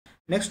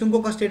Next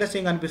ఇంకొక status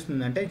ఏం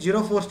కనిపిస్తుంది అంటే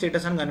 04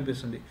 స్టేటస్ అని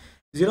కనిపిస్తుంది.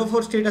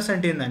 04 స్టేటస్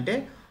అంటే ఏంటంటే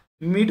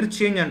మీటర్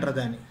చేంజ్ అంటారు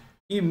దాన్ని.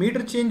 ఈ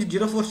మీటర్ చేంజ్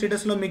 04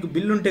 స్టేటస్లో మీకు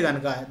బిల్ ఉంటే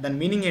కనుక దాని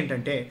మీనింగ్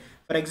ఏంటంటే,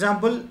 ఫర్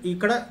ఎగ్జాంపుల్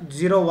ఇక్కడ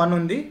 01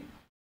 ఉంది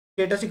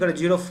స్టేటస్, ఇక్కడ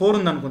 04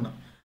 ఉంది అనుకుందాం.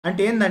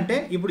 అంటే ఏంటంటే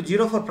ఇప్పుడు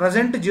 04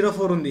 ప్రజెంట్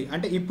 04 ఉంది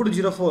అంటే ఇప్పుడు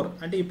 04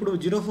 అంటే ఇప్పుడు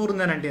 04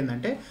 ఉందని అంటే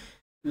ఏంటంటే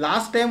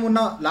లాస్ట్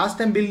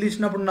టైం బిల్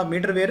తీసినప్పుడు ఉన్న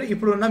మీటర్ వేరు,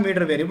 ఇప్పుడు ఉన్న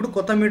మీటర్ వేరు. ఇప్పుడు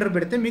కొత్త మీటర్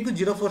పెడితే మీకు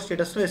 04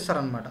 స్టేటస్లో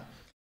ఇస్తారనమాట.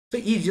 సో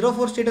ఈ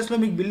 04 స్టేటస్లో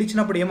మీకు బిల్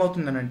ఇచ్చినప్పుడు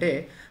ఏమవుతుందనంటే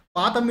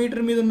పాత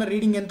మీటర్ మీద ఉన్న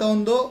రీడింగ్ ఎంత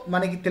ఉందో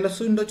మనకి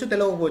ఉండొచ్చు,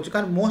 తెలియకపోవచ్చు.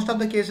 కానీ మోస్ట్ ఆఫ్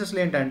ద కేసెస్లో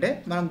ఏంటంటే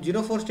మనం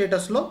 04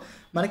 స్టేటస్లో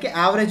మనకి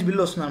యావరేజ్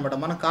బిల్ వస్తుంది అనమాట.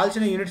 మనం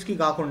కాల్చిన యూనిట్స్కి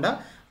కాకుండా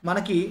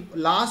మనకి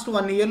లాస్ట్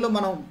 1 ఇయర్లో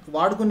మనం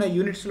వాడుకున్న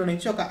యూనిట్స్లో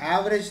నుంచి ఒక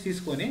యావరేజ్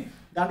తీసుకొని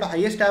దాంట్లో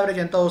హైయెస్ట్ యావరేజ్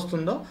ఎంత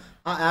వస్తుందో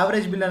ఆ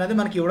యావరేజ్ బిల్ అనేది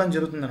మనకి ఇవ్వడం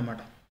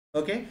జరుగుతుందన్నమాట.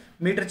 ఓకే,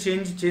 మీటర్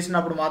చేంజ్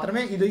చేసినప్పుడు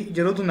మాత్రమే ఇది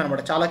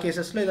జరుగుతుందన్నమాట. చాలా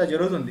కేసెస్లో ఇలా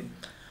జరుగుతుంది.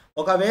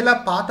 ఒకవేళ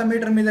పాత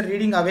మీటర్ మీద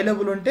రీడింగ్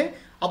అవైలబుల్ ఉంటే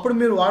అప్పుడు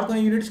మీరు వాడుకునే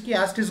యూనిట్స్కి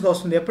యాస్టీస్గా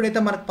వస్తుంది. ఎప్పుడైతే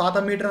మనకు పాత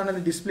మీటర్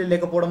అనేది డిస్ప్లే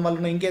లేకపోవడం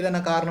వలన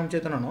ఇంకేదైనా కారణం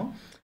చేతనో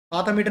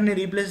పాత మీటర్ని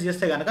రీప్లేస్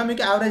చేస్తే కనుక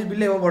మీకు యావరేజ్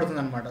బిల్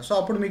ఇవ్వబడుతుంది అనమాట. సో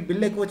అప్పుడు మీకు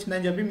బిల్ ఎక్కువ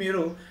వచ్చిందని చెప్పి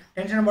మీరు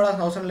టెన్షన్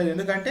పడాల్సిన అవసరం లేదు.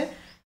 ఎందుకంటే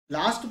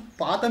లాస్ట్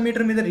పాత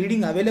మీటర్ మీద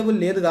రీడింగ్ అవైలబుల్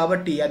లేదు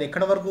కాబట్టి, అది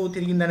ఎక్కడ వరకు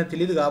తిరిగిందని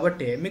తెలియదు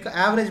కాబట్టి మీకు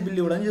యావరేజ్ బిల్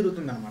ఇవ్వడం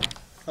జరుగుతుంది అనమాట.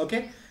 ఓకే,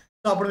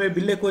 సో అప్పుడు మీ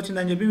బిల్ ఎక్కువ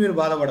వచ్చిందని చెప్పి మీరు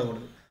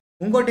బాధపడకూడదు.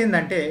 ఇంకోటి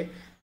ఏంటంటే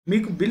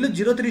మీకు బిల్లు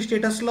 03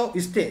 స్టేటస్లో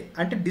ఇస్తే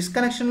అంటే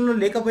డిస్కనెక్షన్లో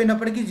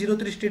లేకపోయినప్పటికీ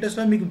 03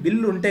 స్టేటస్లో మీకు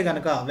బిల్లు ఉంటే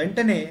కనుక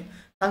వెంటనే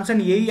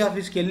కన్సర్న్ ఏఈ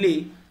ఆఫీస్కి వెళ్ళి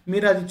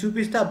మీరు అది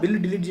చూపిస్తే ఆ బిల్లు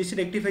డిలీట్ చేసి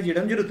రెక్టిఫై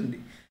చేయడం జరుగుతుంది.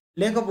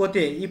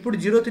 లేకపోతే ఇప్పుడు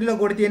 03లో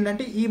కొడితే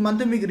ఏంటంటే ఈ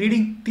మంత్ మీకు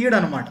రీడింగ్ తీయడం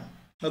అనమాట.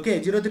 ఓకే,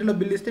 03లో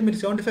బిల్ ఇస్తే మీరు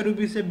 75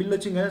 రూపీస్ బిల్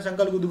వచ్చింది కదా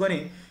సంఖ్యలు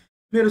గుద్దుకొని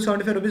మీరు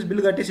 75 రూపీస్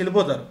బిల్ కట్టేసి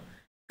వెళ్ళిపోతారు.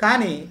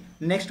 కానీ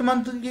నెక్స్ట్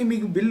మంత్కి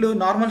మీకు బిల్లు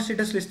నార్మల్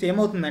స్టేటస్లో ఇస్తే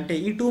ఏమవుతుందంటే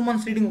ఈ 2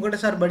 మంత్స్ రీడింగ్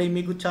ఒకటేసారి పడి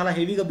మీకు చాలా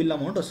హెవీగా బిల్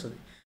అమౌంట్ వస్తుంది.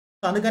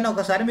 సో అందుకని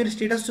ఒకసారి మీరు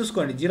స్టేటస్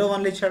చూసుకోండి,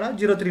 01లో ఇచ్చాడా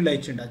 03లో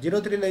ఇచ్చిండా.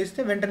 03లో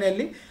ఇస్తే వెంటనే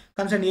వెళ్ళి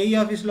కన్సర్న్ ఏఈ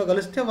ఆఫీస్లో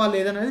కలిస్తే వాళ్ళు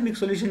ఏదైనా మీకు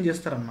సొల్యూషన్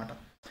చేస్తారనమాట.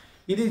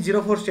 ఇది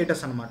 04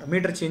 స్టేటస్ అనమాట,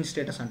 మీటర్ చేంజ్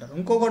స్టేటస్ అంటారు.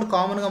 ఇంకొకటి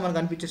కామన్గా మనకు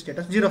అనిపించే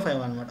స్టేటస్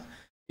 05 అనమాట.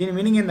 దీని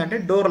మీనింగ్ ఏంటంటే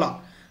door lock.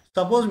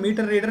 Suppose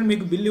metre reader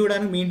మీకు బిల్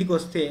ఇవ్వడానికి మీ ఇంటికి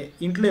వస్తే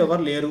ఇంట్లో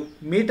ఎవరు లేరు,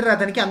 మీటర్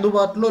అతనికి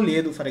అందుబాటులో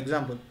లేదు. ఫర్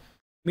ఎగ్జాంపుల్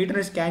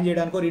మీటర్ని స్కాన్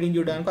చేయడానికో రీడింగ్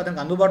చేయడానికో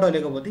అతనికి అందుబాటులో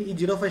లేకపోతే ఈ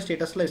 05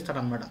 స్టేటస్లో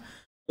ఇస్తారనమాట.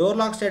 డోర్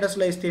లాక్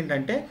స్టేటస్లో ఇస్తే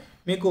ఏంటంటే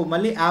మీకు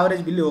మళ్ళీ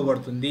యావరేజ్ బిల్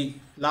ఇవ్వబడుతుంది.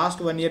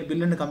 లాస్ట్ 1 ఇయర్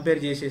బిల్లుని కంపేర్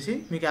చేసేసి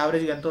మీకు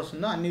యావరేజ్గా ఎంత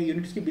వస్తుందో అన్ని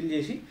యూనిట్స్కి బిల్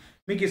చేసి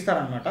మీకు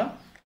ఇస్తారనమాట.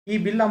 ఈ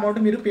బిల్ అమౌంట్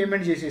మీరు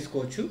పేమెంట్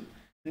చేసేసుకోవచ్చు.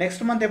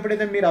 నెక్స్ట్ మంత్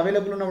ఎప్పుడైతే మీరు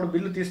అవైలబుల్ ఉన్నప్పుడు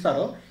బిల్లు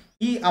తీస్తారో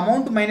ఈ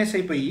అమౌంట్ మైనస్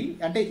అయిపోయి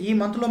అంటే ఈ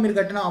మంత్లో మీరు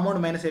కట్టిన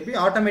అమౌంట్ మైనస్ అయిపోయి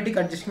ఆటోమేటిక్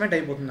అడ్జస్ట్మెంట్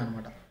అయిపోతుంది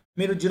అనమాట.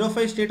 మీరు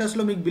 05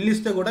 స్టేటస్లో మీకు బిల్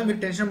ఇస్తే కూడా మీరు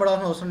టెన్షన్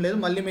పడాల్సిన అవసరం లేదు.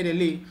 మళ్ళీ మీరు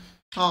వెళ్ళి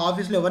ఆ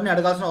ఆఫీస్లో ఎవరిని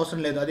అడగాల్సిన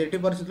అవసరం లేదు. అది ఎట్టి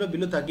పరిస్థితుల్లో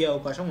బిల్లు తగ్గే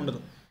అవకాశం ఉండదు.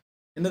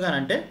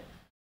 ఎందుకనంటే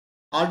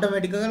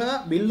ఆటోమేటిక్గా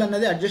బిల్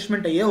అనేది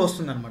అడ్జస్ట్మెంట్ అయ్యే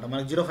వస్తుంది అనమాట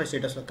మనకి 05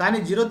 స్టేటస్లో. కానీ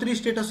 03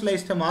 స్టేటస్లో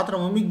ఇస్తే మాత్రం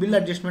మీకు బిల్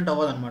అడ్జస్ట్మెంట్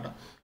అవ్వదు అనమాట.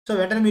 సో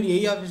వెంటనే మీరు ఏ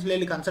ఆఫీస్లో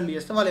వెళ్ళి కన్సల్ట్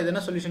చేస్తే వాళ్ళు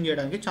ఏదైనా సొల్యూషన్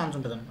చేయడానికి ఛాన్స్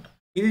ఉంటుంది అనమాట.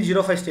 ఇది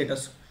 05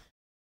 స్టేటస్.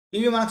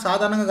 ఇవి మనకు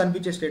సాధారణంగా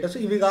కనిపించే స్టేటస్.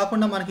 ఇవి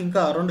కాకుండా మనకి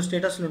ఇంకా 2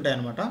 స్టేటస్లు ఉంటాయి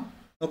అనమాట.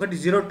 ఒకటి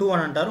 02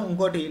 అని అంటారు,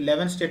 ఇంకోటి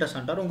 11 స్టేటస్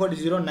అంటారు, ఇంకోటి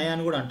 09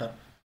 అని కూడా అంటారు.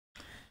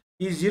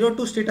 ఈ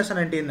 02 స్టేటస్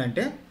అని అంటే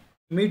ఏంటంటే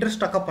మీటర్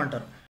స్టక్అప్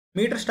అంటారు.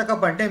 మీటర్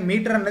స్టక్అప్ అంటే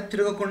మీటర్ అనేది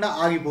తిరగకుండా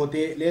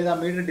ఆగిపోతే లేదా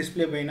మీటర్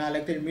డిస్ప్లే పోయినా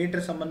లేకపోతే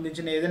మీటర్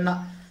సంబంధించిన ఏదైనా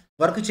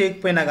వర్క్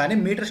చేయకపోయినా కానీ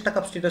మీటర్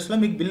స్టక్అప్ స్టేటస్లో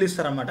మీకు బిల్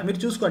ఇస్తారనమాట. మీరు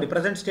చూసుకోండి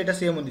ప్రజెంట్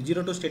స్టేటస్ ఏముంది,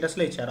 02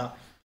 స్టేటస్లో ఇచ్చారా.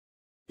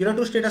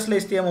 02 స్టేటస్లో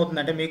ఇస్తే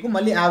ఏమవుతుందంటే మీకు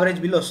మళ్ళీ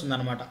యావరేజ్ బిల్ వస్తుంది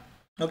అనమాట.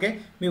 ఓకే,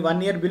 మీ 1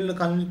 ఇయర్ బిల్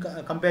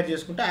కంపేర్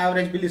చేసుకుంటే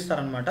యావరేజ్ బిల్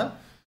ఇస్తారనమాట.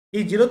 ఈ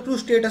 02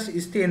 స్టేటస్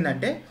ఇస్తే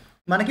ఏంటంటే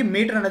మనకి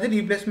మీటర్ అనేది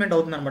రీప్లేస్మెంట్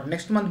అవుతుంది అనమాట.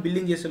 నెక్స్ట్ మంత్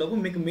బిల్లింగ్ చేసేలోపు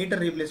మీకు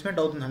మీటర్ రీప్లేస్మెంట్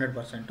అవుతుంది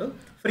 100%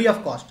 ఫ్రీ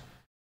ఆఫ్ కాస్ట్.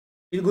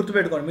 ఇది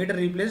గుర్తుపెట్టుకోండి, metre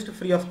replaced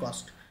free of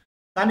cost.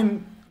 కానీ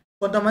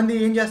కొంతమంది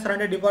ఏం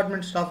చేస్తారంటే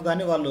డిపార్ట్మెంట్ స్టాఫ్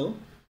కానీ వాళ్ళు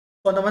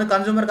కొంతమంది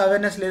కన్జ్యూమర్కి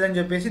అవేర్నెస్ లేదని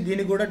చెప్పేసి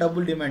దీనికి కూడా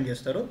డబ్బులు డిమాండ్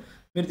చేస్తారు.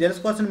 మీరు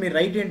తెలుసుకోవాల్సిన మీ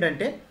రైట్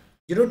ఏంటంటే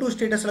 02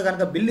 స్టేటస్లో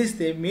కనుక బిల్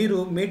ఇస్తే మీరు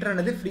మీటర్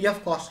అనేది ఫ్రీ ఆఫ్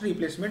కాస్ట్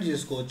రీప్లేస్మెంట్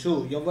చేసుకోవచ్చు.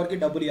 ఎవరికి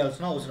డబ్బులు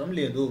ఇవ్వాల్సిన అవసరం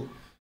లేదు.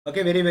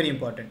 Okay, very very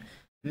important.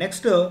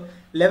 Next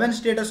 11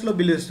 స్టేటస్లో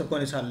బిల్ ఇస్తాం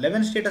కొన్నిసార్లు.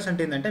 11 స్టేటస్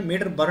అంటే ఏంటంటే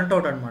మీటర్ బర్న్ట్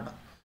అవుట్ అనమాట.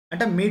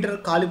 అంటే మీటర్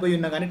కాలిపోయి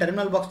ఉన్నా కానీ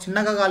టెర్మినల్ బాక్స్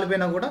చిన్నగా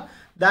కాలిపోయినా కూడా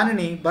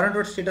దానిని బర్న్ట్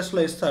అవుట్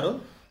స్టేటస్లో ఇస్తారు.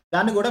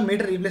 దాన్ని కూడా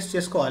మీటర్ రీప్లేస్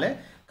చేసుకోవాలి,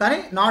 కానీ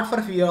not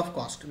for free of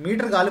cost.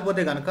 Metre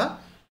కాలిపోతే కనుక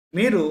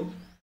మీరు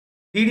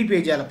డీడీ పే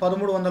చేయాలి.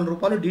 1300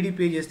 రూపాయలు డీడీ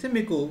పే చేస్తే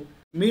మీకు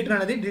మీటర్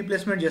అనేది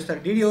రీప్లేస్మెంట్ చేస్తారు.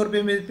 డీడీ ఎవరి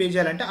పేరు మీద పే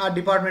చేయాలంటే ఆ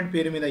డిపార్ట్మెంట్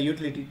పేరు మీద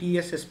యూటిలిటీ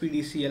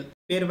TSSPDCL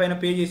పేరు పైన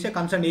పే చేస్తే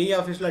కన్సర్న్ ఏఈ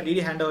ఆఫీస్లో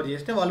డీడీ హ్యాండ్ ఓవర్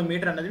చేస్తే వాళ్ళు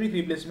మీటర్ అనేది మీకు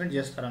రీప్లేస్మెంట్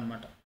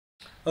చేస్తారనమాట.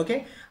 ఓకే,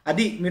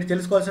 అది మీరు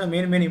తెలుసుకోవాల్సిన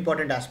మెయిన్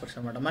ఇంపార్టెంట్ ఆస్పెక్ట్స్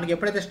అనమాట. మనకి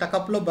ఎప్పుడైతే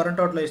స్టక్అప్లో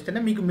బర్న్ట్ అవుట్లో ఇస్తేనే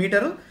మీకు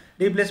మీటర్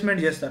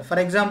రీప్లేస్మెంట్ చేస్తారు.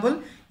 ఫర్ ఎగ్జాంపుల్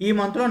ఈ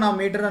మంత్లో నా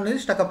మీటర్ అనేది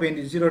స్టక్అప్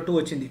అయింది, 02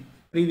 వచ్చింది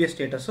ప్రీవియస్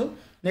స్టేటస్.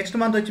 నెక్స్ట్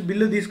మంత్ వచ్చి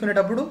బిల్లు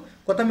తీసుకునేటప్పుడు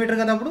కొత్త మీటర్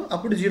కదా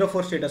అప్పుడు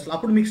 04 స్టేటస్.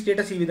 అప్పుడు మీకు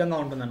స్టేటస్ ఈ విధంగా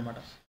ఉంటుందన్నమాట.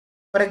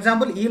 ఫర్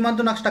ఎగ్జాంపుల్ ఈ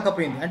మంత్ నాకు స్టక్అప్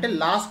అయింది అంటే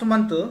లాస్ట్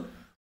మంత్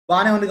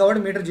బాగానే ఉంది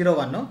కాబట్టి మీటర్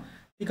 01,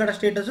 ఇక్కడ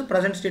స్టేటస్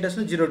ప్రజెంట్ స్టేటస్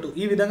 02,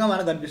 ఈ విధంగా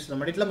మనకు కనిపిస్తుంది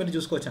అన్నమాట. ఇట్లా మీరు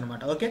చూసుకోవచ్చు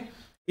అనమాట. ఓకే,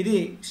 ఇది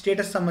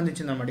స్టేటస్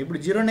సంబంధించింది అనమాట. ఇప్పుడు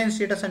 09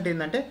 స్టేటస్ అంటే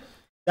ఏంటంటే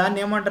దాన్ని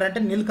ఏమంటారంటే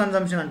నిల్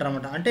కన్జంప్షన్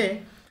అంటారన్నమాట. అంటే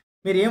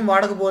మీరు ఏం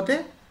వాడకపోతే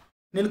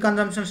నిల్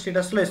కన్జంప్షన్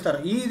స్టేటస్లో ఇస్తారు.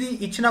 ఇది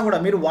ఇచ్చినా కూడా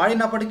మీరు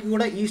వాడినప్పటికీ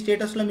కూడా ఈ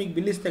స్టేటస్లో మీకు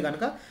బిల్ ఇస్తే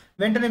కనుక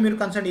వెంటనే మీరు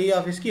కన్సర్న్ ఏ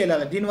ఆఫీస్కి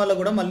వెళ్ళాలి. దీనివల్ల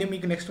కూడా మళ్ళీ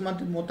మీకు నెక్స్ట్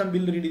మంత్ మొత్తం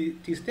బిల్లు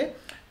తీస్తే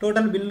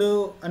టోటల్ బిల్లు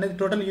అనేది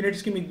టోటల్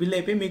యూనిట్స్కి మీకు బిల్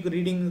అయిపోయి మీకు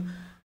రీడింగ్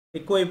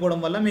ఎక్కువ అయిపోవడం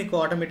వల్ల మీకు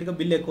ఆటోమేటిక్గా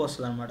బిల్ ఎక్కువ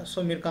వస్తుంది అనమాట. సో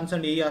మీరు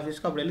కన్సల్ట్ ఏ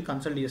ఆఫీస్కి అప్పుడు వెళ్ళి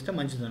కన్సల్ట్ చేస్తే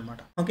మంచిది అనమాట.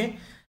 ఓకే,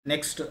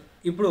 నెక్స్ట్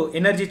ఇప్పుడు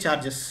ఎనర్జీ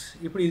ఛార్జెస్.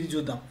 ఇప్పుడు ఇది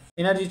చూద్దాం.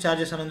 ఎనర్జీ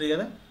ఛార్జెస్ అని ఉంది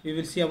కదా, we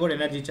will see about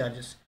energy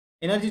charges.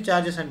 Energy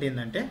charges అంటే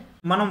ఏంటంటే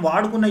మనం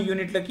వాడుకున్న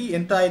యూనిట్లకి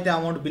ఎంత అయితే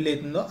అమౌంట్ బిల్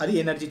అవుతుందో అది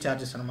ఎనర్జీ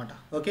ఛార్జెస్ అనమాట.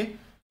 ఓకే,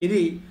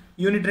 ఇది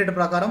యూనిట్ రేట్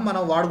ప్రకారం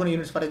మనం వాడుకున్న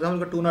యూనిట్స్, ఫర్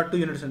ఎగ్జాంపుల్ 202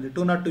 యూనిట్స్ ఉంది,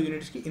 202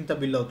 యూనిట్స్కి ఇంత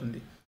బిల్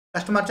అవుతుంది.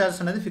 కస్టమర్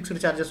ఛార్జెస్ అనేది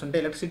ఫిక్స్డ్ ఛార్జెస్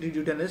ఉంటాయి. ఎలక్ట్రిసిటీ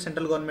డ్యూటీ అనేది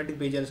సెంట్రల్ గవర్నమెంట్కి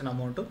పే చేయాల్సిన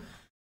అమౌంట్.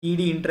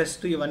 ఈడీ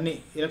ఇంట్రెస్ట్ ఇవన్నీ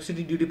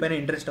ఎలక్ట్రిసిటీ డ్యూటీ పైన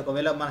ఇంట్రెస్ట్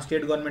ఒకవేళ మన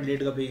స్టేట్ గవర్నమెంట్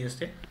లేట్గా పే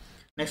చేస్తే.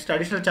 నెక్స్ట్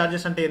అడిషనల్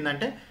ఛార్జెస్ అంటే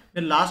ఏంటంటే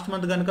మీరు లాస్ట్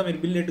మంత్ కనుక మీరు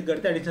బిల్ లేట్గా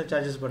కడితే అడిషనల్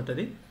ఛార్జెస్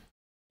పడుతుంది.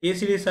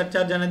 ఏసీడీ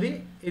సర్చార్జ్ అనేది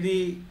ఇది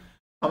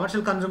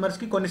కమర్షియల్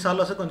కన్జ్యూమర్స్కి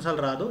కొన్నిసార్లు వస్తే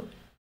కొన్నిసార్లు రాదు.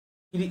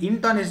 ఇది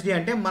ఇంట్ ఆన్ ఎస్డీ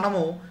అంటే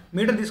మనము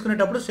మీటర్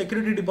తీసుకునేటప్పుడు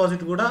సెక్యూరిటీ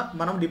డిపాజిట్ కూడా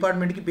మనం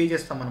డిపార్ట్మెంట్కి పే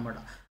చేస్తాం అనమాట.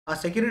 ఆ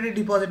సెక్యూరిటీ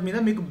డిపాజిట్ మీద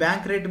మీకు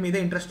బ్యాంక్ రేట్ మీద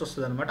ఇంట్రెస్ట్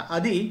వస్తుంది అనమాట.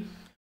 అది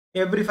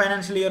ఎవ్రీ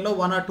ఫైనాన్షియల్ ఇయర్లో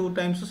 1 or 2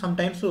 times సమ్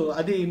టైమ్స్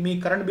అది మీ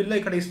కరెంట్ బిల్లో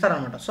ఇక్కడ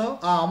ఇస్తారనమాట. సో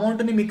ఆ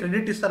అమౌంట్ని మీ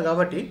క్రెడిట్ ఇస్తారు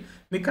కాబట్టి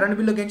మీ కరెంట్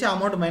బిల్లోకించి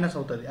అమౌంట్ మైనస్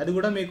అవుతుంది. అది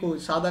కూడా మీకు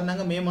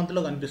సాధారణంగా మే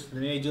మంత్లో కనిపిస్తుంది,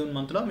 మే జూన్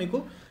మంత్లో మీకు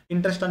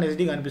ఇంట్రెస్ట్ ఆన్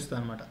ఎస్డీ కనిపిస్తుంది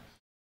అనమాట.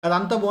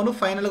 అదంతా పోను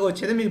ఫైనల్గా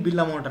వచ్చేది మీకు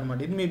బిల్ అమౌంట్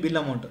అనమాట. ఇది మీ bill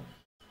amount.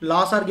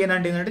 Loss are gain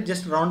అంటే ఏంటంటే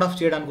జస్ట్ రౌండ్ ఆఫ్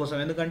చేయడానికి కోసం,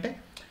 ఎందుకంటే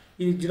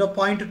ఇది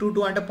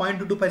 0.22 అంటే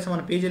 0.22 పైసా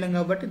మనం పే చేయలేం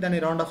కాబట్టి దాన్ని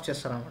రౌండ్ ఆఫ్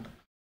చేస్తారనమాట.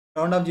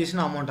 రౌండ్ ఆఫ్ చేసిన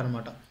అమౌంట్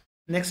అనమాట.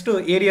 నెక్స్ట్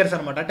ఏరియర్స్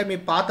అనమాట. అంటే మీ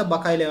పాత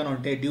బకాయిలు ఏమైనా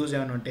ఉంటే, డ్యూస్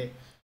ఏమైనా ఉంటే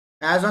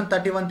యాజ్ ఆన్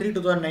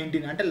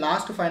 31/3/2019 అంటే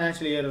లాస్ట్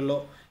ఫైనాన్షియల్ ఇయర్లో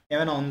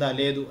ఏమైనా ఉందా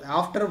లేదు,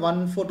 ఆఫ్టర్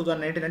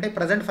 1/4/2019 అంటే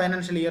ప్రజెంట్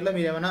ఫైనాన్షియల్ ఇయర్లో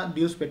మీరు ఏమైనా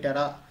డ్యూస్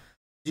పెట్టారా,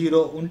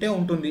 0 ఉంటే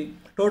ఉంటుంది.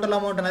 టోటల్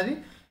అమౌంట్ అనేది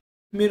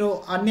మీరు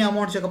అన్ని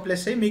అమౌంట్స్ యొక్క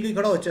ప్లస్ అయ్యి మీకు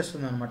ఇక్కడ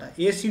వచ్చేస్తుంది అనమాట.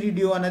 ఏసీడీ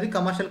డ్యూ అనేది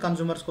కమర్షియల్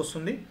కన్జ్యూమర్స్కి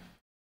వస్తుంది,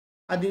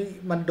 అది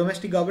మన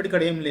డొమెస్టిక్ కాబట్టి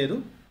ఇక్కడ ఏం లేదు.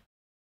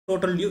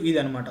 టోటల్ డ్యూ ఇది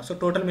అనమాట. సో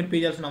టోటల్ మీరు పే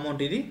చేయాల్సిన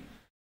అమౌంట్ ఇది.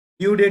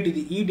 డ్యూ డేట్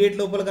ఇది, ఈ డేట్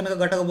లోపల కనుక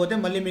కట్టకపోతే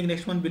మళ్ళీ మీకు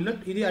నెక్స్ట్ మంత్ బిల్లు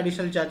ఇది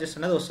అడిషనల్ ఛార్జెస్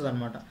అనేది వస్తుంది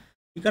అనమాట.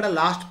 ఇక్కడ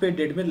లాస్ట్ పే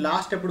డేట్, మీరు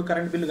లాస్ట్ ఎప్పుడు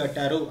కరెంట్ బిల్లు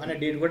కట్టారు అనే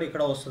డేట్ కూడా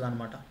ఇక్కడ వస్తుంది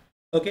అనమాట.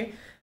 ఓకే,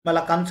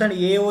 మళ్ళీ కన్సర్న్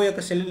ఏఓ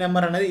యొక్క సెల్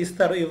నెంబర్ అనేది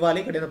ఇస్తారు, ఇవ్వాలి.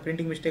 ఇక్కడ ఏదో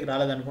ప్రింటింగ్ మిస్టేక్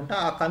రాలేదనుకుంటా.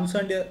 ఆ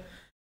కన్సర్న్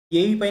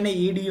ఏఈ పైన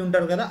ఏడీ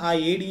ఉంటారు కదా, ఆ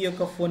ఏడీ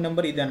యొక్క ఫోన్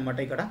నెంబర్ ఇది అనమాట.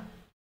 ఇక్కడ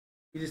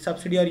ఇది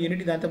సబ్సిడియరీ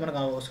యూనిట్, ఇదంతా మనకు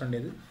అవసరం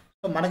లేదు.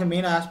 సో మనకి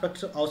మెయిన్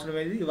ఆస్పెక్ట్స్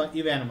అవసరమేది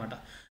ఇవే అనమాట.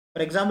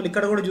 ఫర్ ఎగ్జాంపుల్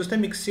ఇక్కడ కూడా చూస్తే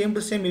మీకు సేమ్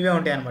టు సేమ్ ఇవే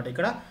ఉంటాయి అనమాట.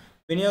 ఇక్కడ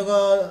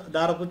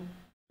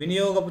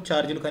వినియోగపు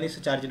ఛార్జీలు, కనీస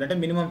ఛార్జీలు అంటే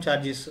మినిమం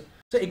ఛార్జెస్.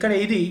 సో ఇక్కడ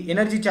ఇది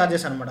ఎనర్జీ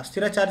ఛార్జెస్ అనమాట.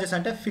 స్థిర ఛార్జెస్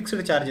అంటే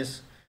ఫిక్స్డ్ ఛార్జెస్.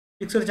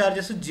 Fixed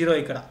charges 0.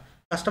 ఇక్కడ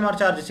కస్టమర్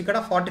ఛార్జెస్ ఇక్కడ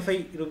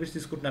 45 రూపీస్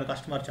తీసుకుంటున్నారు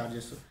కస్టమర్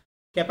ఛార్జెస్.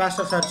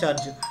 కెపాసిటర్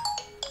సర్ఛార్జ్,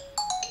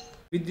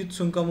 విద్యుత్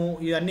సుంకము,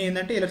 ఇవన్నీ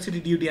ఏంటంటే ఎలక్ట్రిసిటీ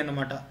డ్యూటీ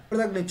అనమాట. ఇప్పుడు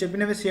నేను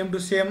చెప్పినవి సేమ్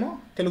టు సేమ్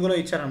తెలుగులో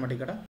ఇచ్చారనమాట.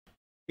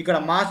 ఇక్కడ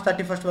మార్చ్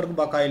 31 వరకు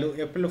బకాయిలు,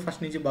 ఏప్రిల్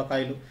 1 నుంచి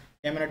బకాయిలు,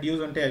 ఏమైనా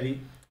డ్యూస్ ఉంటే అవి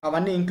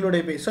అవన్నీ ఇంక్లూడ్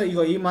అయిపోయి. సో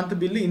ఇగో ఈ మంత్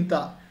బిల్లు ఇంత,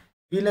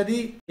 వీళ్ళది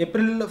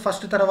ఏప్రిల్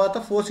 1 తర్వాత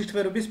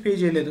 465 రూపీస్ పే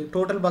చేయలేదు,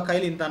 టోటల్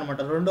బకాయిలు ఇంత అనమాట.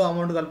 2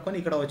 అమౌంట్ కలుపుకొని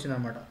ఇక్కడ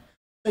వచ్చిందనమాట.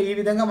 సో ఈ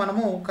విధంగా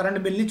మనము కరెంట్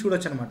బిల్ని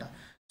చూడొచ్చు అనమాట.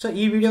 సో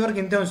ఈ వీడియో వరకు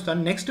ఇంతే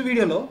ఉంచుతాను. నెక్స్ట్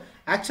వీడియోలో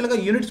యాక్చువల్గా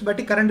యూనిట్స్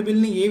బట్టి కరెంట్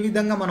బిల్ని ఏ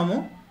విధంగా మనము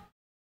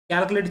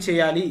క్యాలిక్యులేట్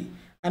చేయాలి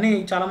అని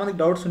చాలామందికి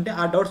డౌట్స్ ఉంటే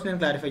ఆ డౌట్స్ నేను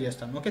క్లారిఫై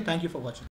చేస్తాను. Okay, thank you for watching.